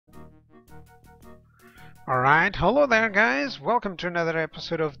Alright, hello there guys, welcome to another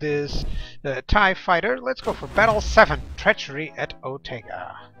episode of this TIE Fighter. Let's go for Battle 7, Treachery at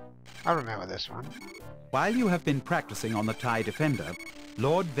Otega. I remember this one. While you have been practicing on the TIE Defender,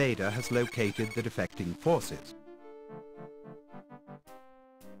 Lord Vader has located the defecting forces.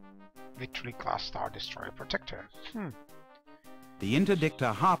 Victory Class Star Destroyer Protector. The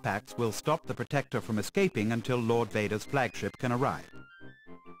Interdictor Harpax will stop the Protector from escaping until Lord Vader's flagship can arrive.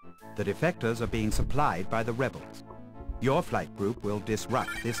 The defectors are being supplied by the rebels. Your flight group will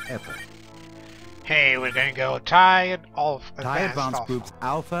disrupt this effort. Hey, we're gonna go TIE Advanced Groups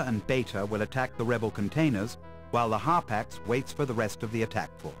Alpha and Beta will attack the rebel containers, while the Harpax waits for the rest of the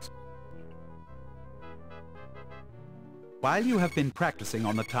attack force. While you have been practicing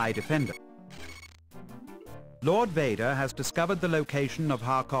on the TIE Defender, Lord Vader has discovered the location of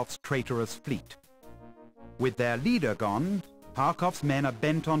Harkov's traitorous fleet. With their leader gone, Harkov's men are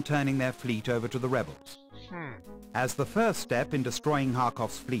bent on turning their fleet over to the rebels. As the first step in destroying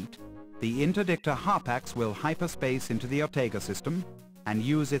Harkov's fleet, the Interdictor Harpax will hyperspace into the Otega system and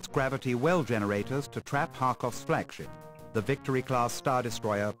use its gravity well generators to trap Harkov's flagship, the Victory-class Star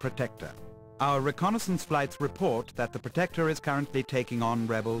Destroyer Protector. Our reconnaissance flights report that the Protector is currently taking on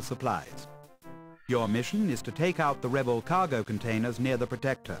rebel supplies. Your mission is to take out the rebel cargo containers near the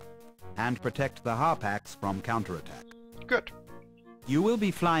Protector and protect the Harpax from counterattack. Good. You will be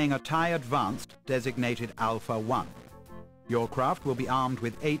flying a TIE Advanced designated Alpha 1. Your craft will be armed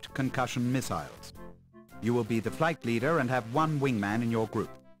with 8 concussion missiles. You will be the flight leader and have 1 wingman in your group.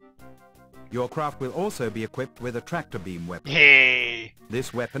 Your craft will also be equipped with a tractor beam weapon. Yay!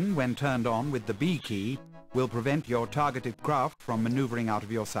 This weapon, when turned on with the B key, will prevent your targeted craft from maneuvering out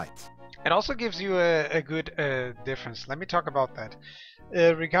of your sights. It also gives you a good difference. Let me talk about that.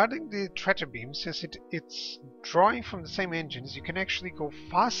 Regarding the tractor beam, since it's drawing from the same engines, you can actually go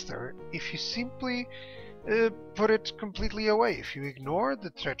faster if you simply put it completely away. If you ignore the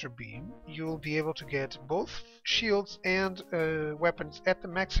tractor beam, you'll be able to get both shields and weapons at the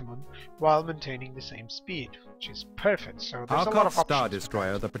maximum while maintaining the same speed, which is perfect. So there's a lot of options. Star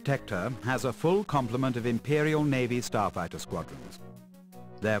Destroyer, the Protector, has a full complement of Imperial Navy starfighter squadrons.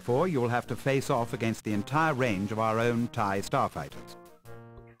 Therefore, you will have to face off against the entire range of our own TIE starfighters.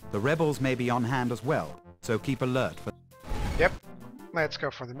 The rebels may be on hand as well, so keep alert for... Yep. Let's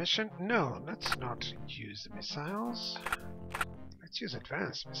go for the mission. No, let's not use the missiles. Let's use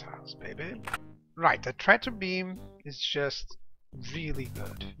advanced missiles, baby. Right, the tractor beam is just really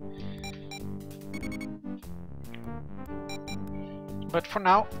good. But for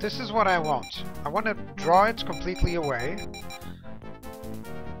now, this is what I want. I want to draw it completely away,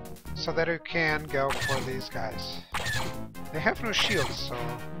 so that you can go for these guys. They have no shields, so...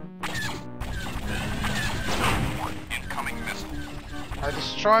 Incoming missile. I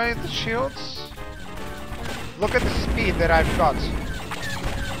destroy the shields. Look at the speed that I've got.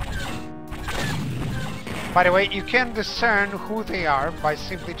 By the way, you can discern who they are by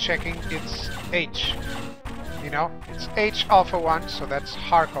simply checking its H. You know, it's H Alpha 1, so that's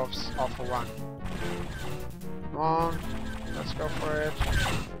Harkov's Alpha 1. Come on, let's go for it.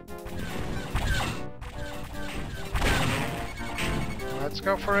 Let's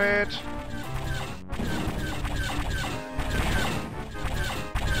go for it.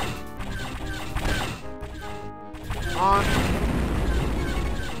 Come on.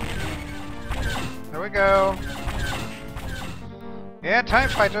 There we go. Yeah, TIE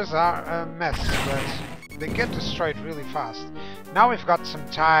fighters are a mess, but they get destroyed really fast. Now we've got some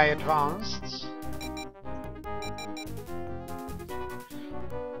TIE Advanced.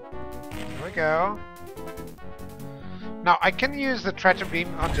 There we go. Now, I can use the tractor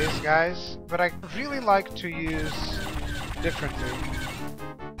beam on these guys, but I really like to use differently.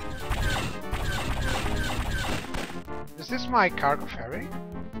 Is this my cargo ferry?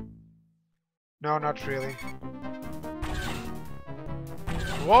 No, not really.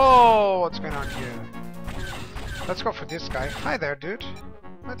 Whoa, what's going on here? Let's go for this guy. Hi there, dude.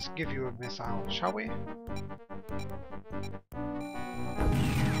 Let's give you a missile, shall we?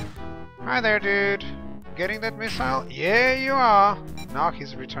 Hi there, dude. Getting that missile? Yeah, you are! Now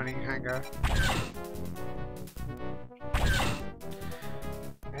he's returning hangar.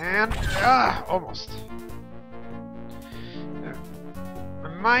 And... almost. I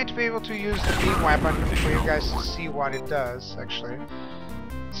might be able to use the beam weapon for you guys to see what it does, actually.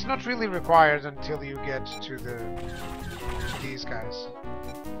 It's not really required until you get to these guys.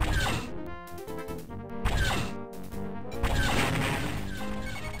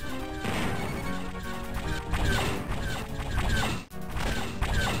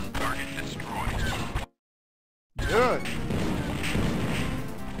 Good.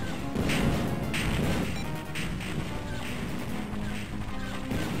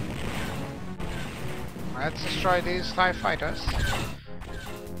 Let's destroy these TIE fighters.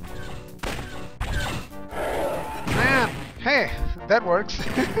 Man, hey, that works.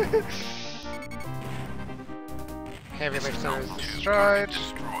 Heavy lifter is destroyed.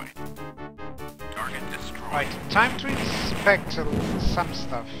 Target destroyed. Right, time to inspect some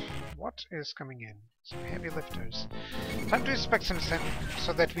stuff. What is coming in? Some heavy lifters. Time to inspect some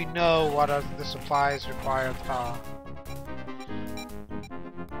so that we know what are the supplies required are.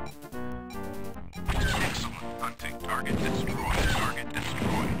 Excellent hunting. Target destroyed. Target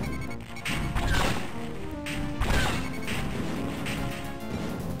destroyed.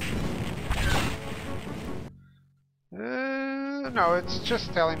 No, it's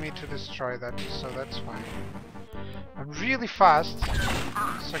just telling me to destroy that, so that's fine. I'm really fast,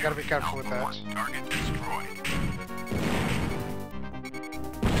 so I gotta be careful with that. Target destroyed.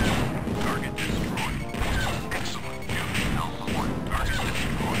 Target destroyed. Excellent. Unit Alpha 1. Target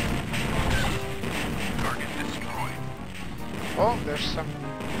destroyed. Target destroyed. Oh, there's some...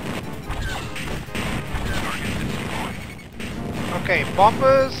 Target destroyed. Okay,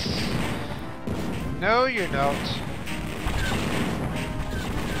 bombers! No, you don't.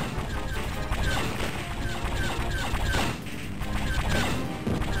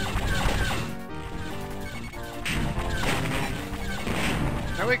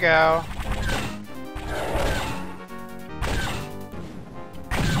 There we go.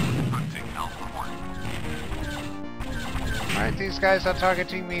 Hunting Alpha 1. Alright, these guys are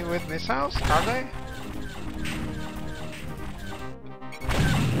targeting me with missiles, are they?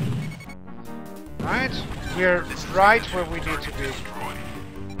 Right, we're right where we need to be.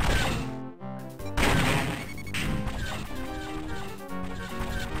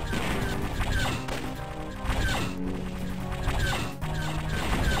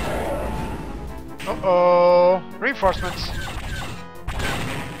 Uh-oh! Reinforcements!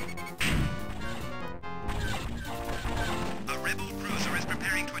 A rebel cruiser is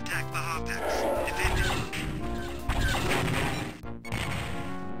preparing to attack the Harpax. Defend it.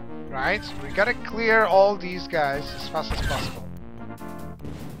 Right, we gotta clear all these guys as fast as possible.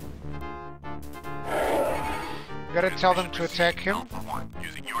 We gotta tell them to attack him. Alpha 1.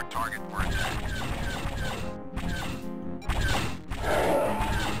 Using your target for attack.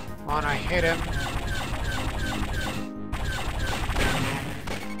 Come on, I hit him.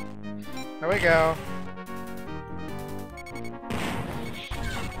 There we go.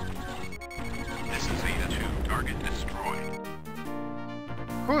 This is Zeta 2. Target destroyed.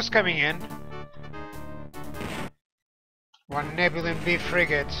 Who's coming in? One Nebulan B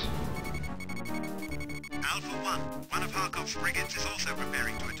frigate. Alpha 1, one of Harkov's frigates is also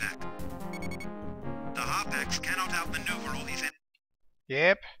preparing to attack. The Harpax cannot outmaneuver all these enemies.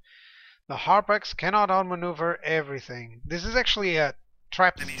 Yep. The Harpax cannot outmaneuver everything. This is actually a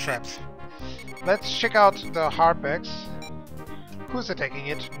trap. Let's check out the Harpax. Who's attacking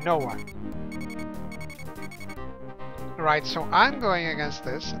it? No one. Right, so I'm going against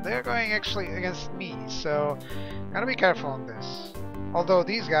this, and they're going actually against me, so gotta be careful on this. Although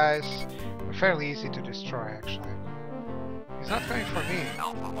these guys are fairly easy to destroy, actually. He's not going for me.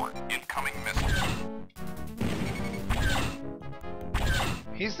 Alpha 1. Incoming missile.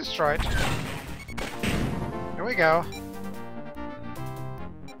 He's destroyed. There we go.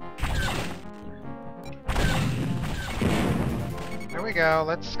 There we go.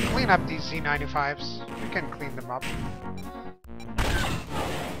 Let's clean up these Z95s. We can clean them up.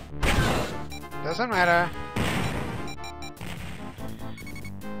 Doesn't matter.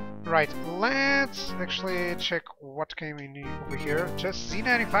 Right, let's actually check what came in over here. Just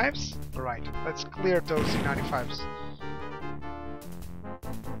Z95s? Right, let's clear those Z95s.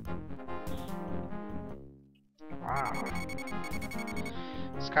 Wow.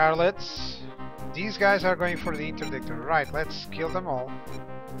 Scarlets. These guys are going for the interdictor. Right, let's kill them all.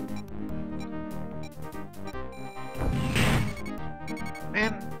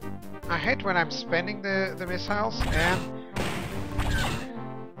 Man, I hate when I'm spamming the missiles and...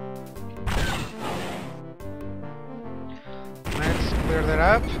 Let's clear that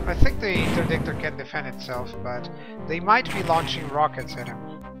up. I think the interdictor can defend itself, but they might be launching rockets at him.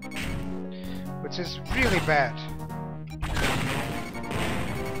 Which is really bad.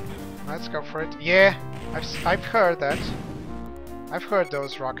 Let's go for it. Yeah, I've heard that. I've heard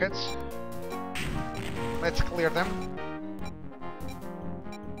those rockets. Let's clear them.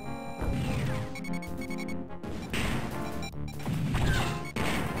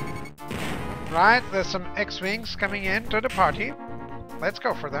 Right, there's some X-Wings coming in to the party. Let's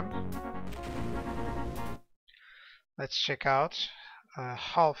go for them. Let's check out.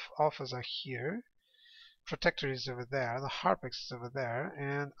 Half alphas are here. Protector is over there. The Harpax is over there.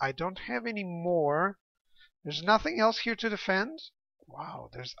 And I don't have any more There's nothing else here to defend? Wow,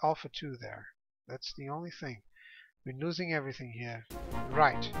 there's Alpha 2 there. That's the only thing. We're losing everything here.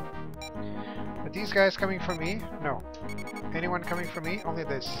 Right. Are these guys coming for me? No. Anyone coming for me? Only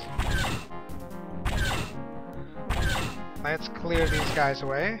this. Let's clear these guys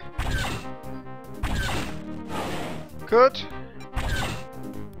away. Good.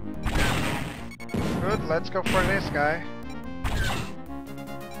 Good, let's go for this guy.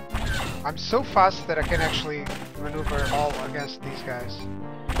 I'm so fast that I can actually maneuver all against these guys.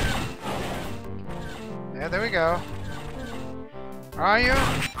 Yeah, there we go. Are you?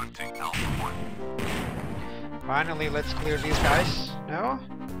 Finally, let's clear these guys. No?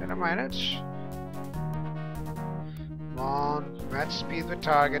 Did I manage? Come on, match speed with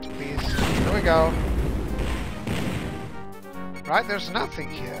target, please. There we go. Right, there's nothing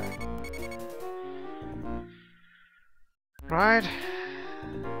here. Right.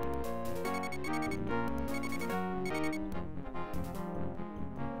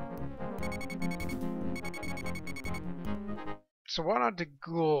 So what are the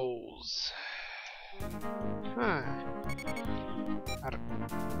goals? Huh.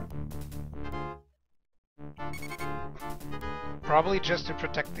 Probably just to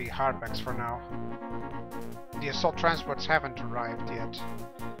protect the hardbacks for now. The assault transports haven't arrived yet.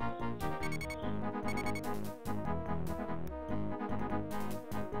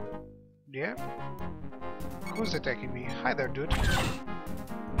 Yeah? Who's attacking me? Hi there, dude.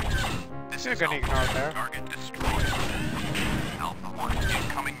 You're gonna ignore there. Target destroyed. Alpha 1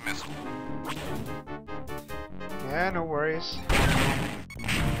 incoming missile. Yeah, no worries.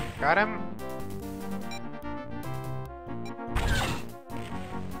 Got him.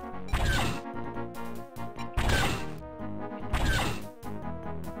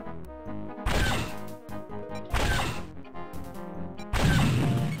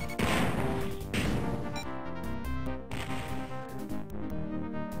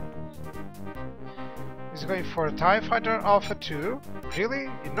 He's going for a TIE Fighter Alpha 2. Really?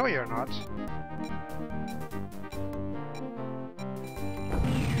 No, you're not.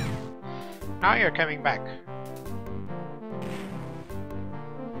 Now you're coming back.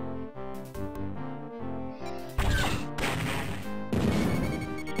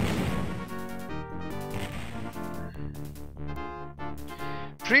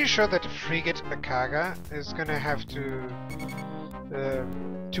 Pretty sure that the frigate Akaga is gonna have to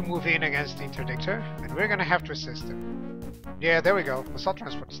move in against the interdictor, and we're gonna have to assist him. Yeah, there we go. Assault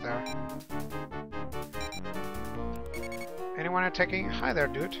transport's there. Anyone attacking? Hi there,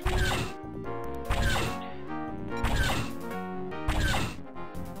 dude.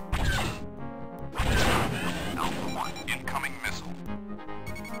 Alpha 1 incoming missile.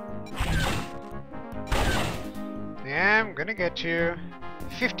 Yeah, I'm gonna get you.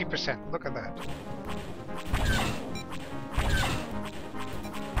 50%. Look at that.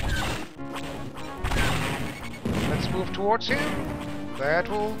 Let's move towards him. That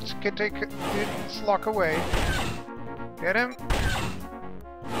will take its lock away. Get him.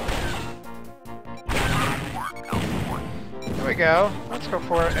 There we go. Let's go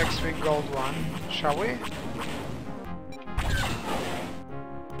for X-Wing Gold 1, shall we?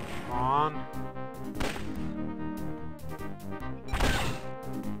 Come on.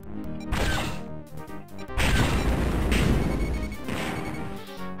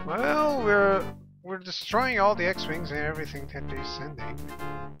 Well, we're destroying all the X-Wings and everything that they're sending.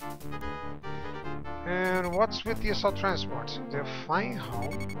 And what's with the assault transport? They're flying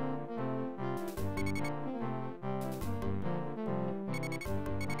home.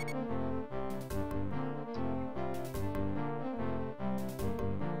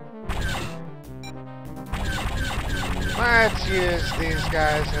 Let's use these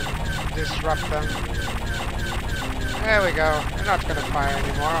guys and disrupt them. There we go. You're not gonna fire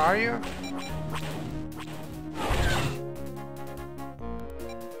anymore, are you?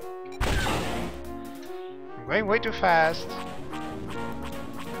 I'm going way too fast.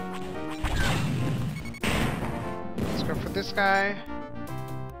 Let's go for this guy.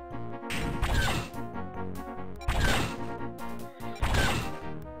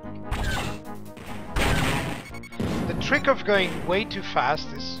 The trick of going way too fast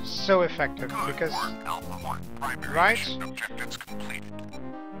is so effective because, Alpha 1 primary right? mission objectives completed.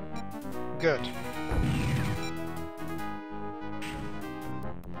 Good.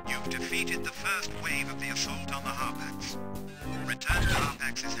 You've defeated the first wave of the assault on the Harpaks. Return to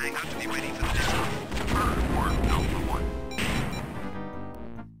Harpax's hangout to be ready for the next wave. Superb work, Alpha 1.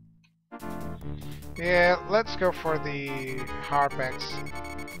 Yeah, let's go for the Harpaks.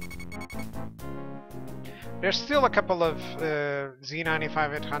 There's still a couple of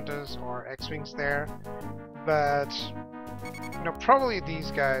Z95 hunters or X-Wings there, but you know, probably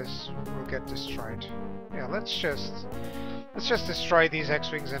these guys will get destroyed. Yeah, let's just destroy these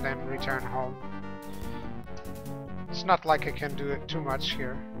X-Wings and then return home. It's not like I can do it too much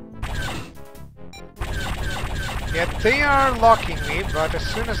here. Yeah, they are locking me, but as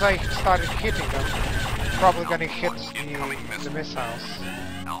soon as I started hitting them, probably gonna hit the missiles.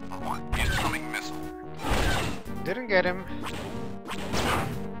 Alpha 1, incoming missile. Didn't get him.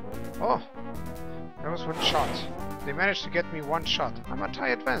 Oh, that was one shot. They managed to get me one shot. I'm at high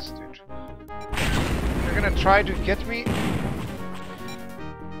advance, dude. They're gonna try to get me.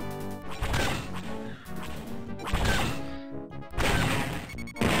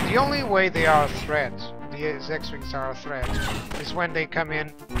 The only way they are a threat, these X-Wings are a threat, is when they come in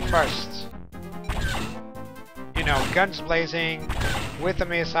first. You know, guns blazing, with the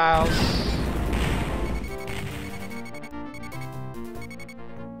missiles.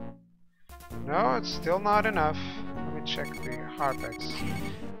 No, it's still not enough. Let me check the Harpex.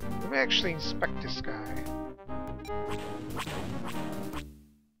 Let me actually inspect this guy.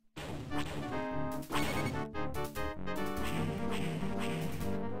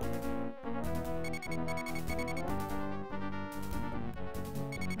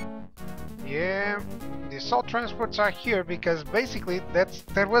 Yeah, the assault transports are here because basically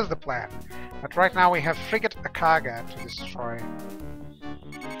that was the plan. But right now we have frigate Akaga to destroy.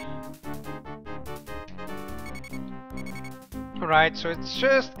 Alright, so it's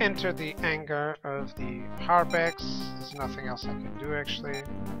just entered the hangar of the Harpex. There's nothing else I can do actually.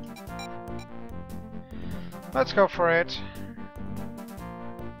 Let's go for it.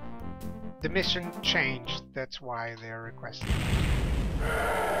 The mission changed, that's why they're requesting.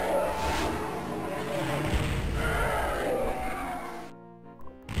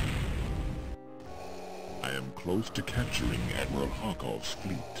 I am close to capturing Admiral Harkov's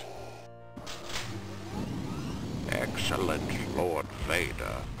fleet. Excellent Lord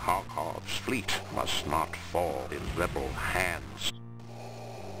Vader, Harkov's fleet must not fall in rebel hands.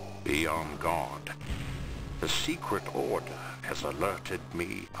 Be on guard. The Secret Order has alerted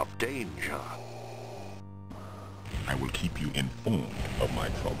me of danger. I will keep you informed of my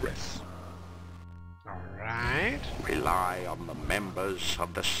progress. Alright. Rely on the members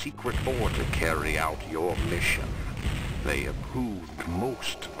of the Secret Order to carry out your mission. They have proved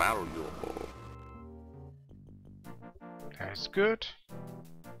most valuable. That's good.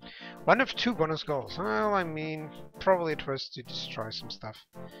 One of two bonus goals. Well, I mean, probably it was to destroy some stuff.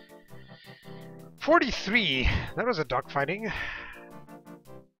 43! That was a dogfighting.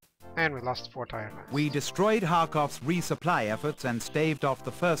 And we lost 4 tire lines. We destroyed Harkov's resupply efforts and staved off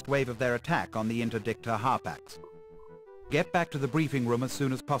the first wave of their attack on the interdictor Harpax. Get back to the briefing room as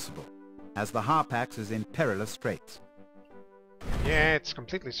soon as possible, as the Harpax is in perilous straits. Yeah, it's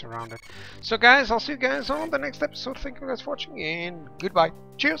completely surrounded. So guys, I'll see you guys on the next episode. Thank you guys for watching and goodbye.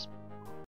 Cheers!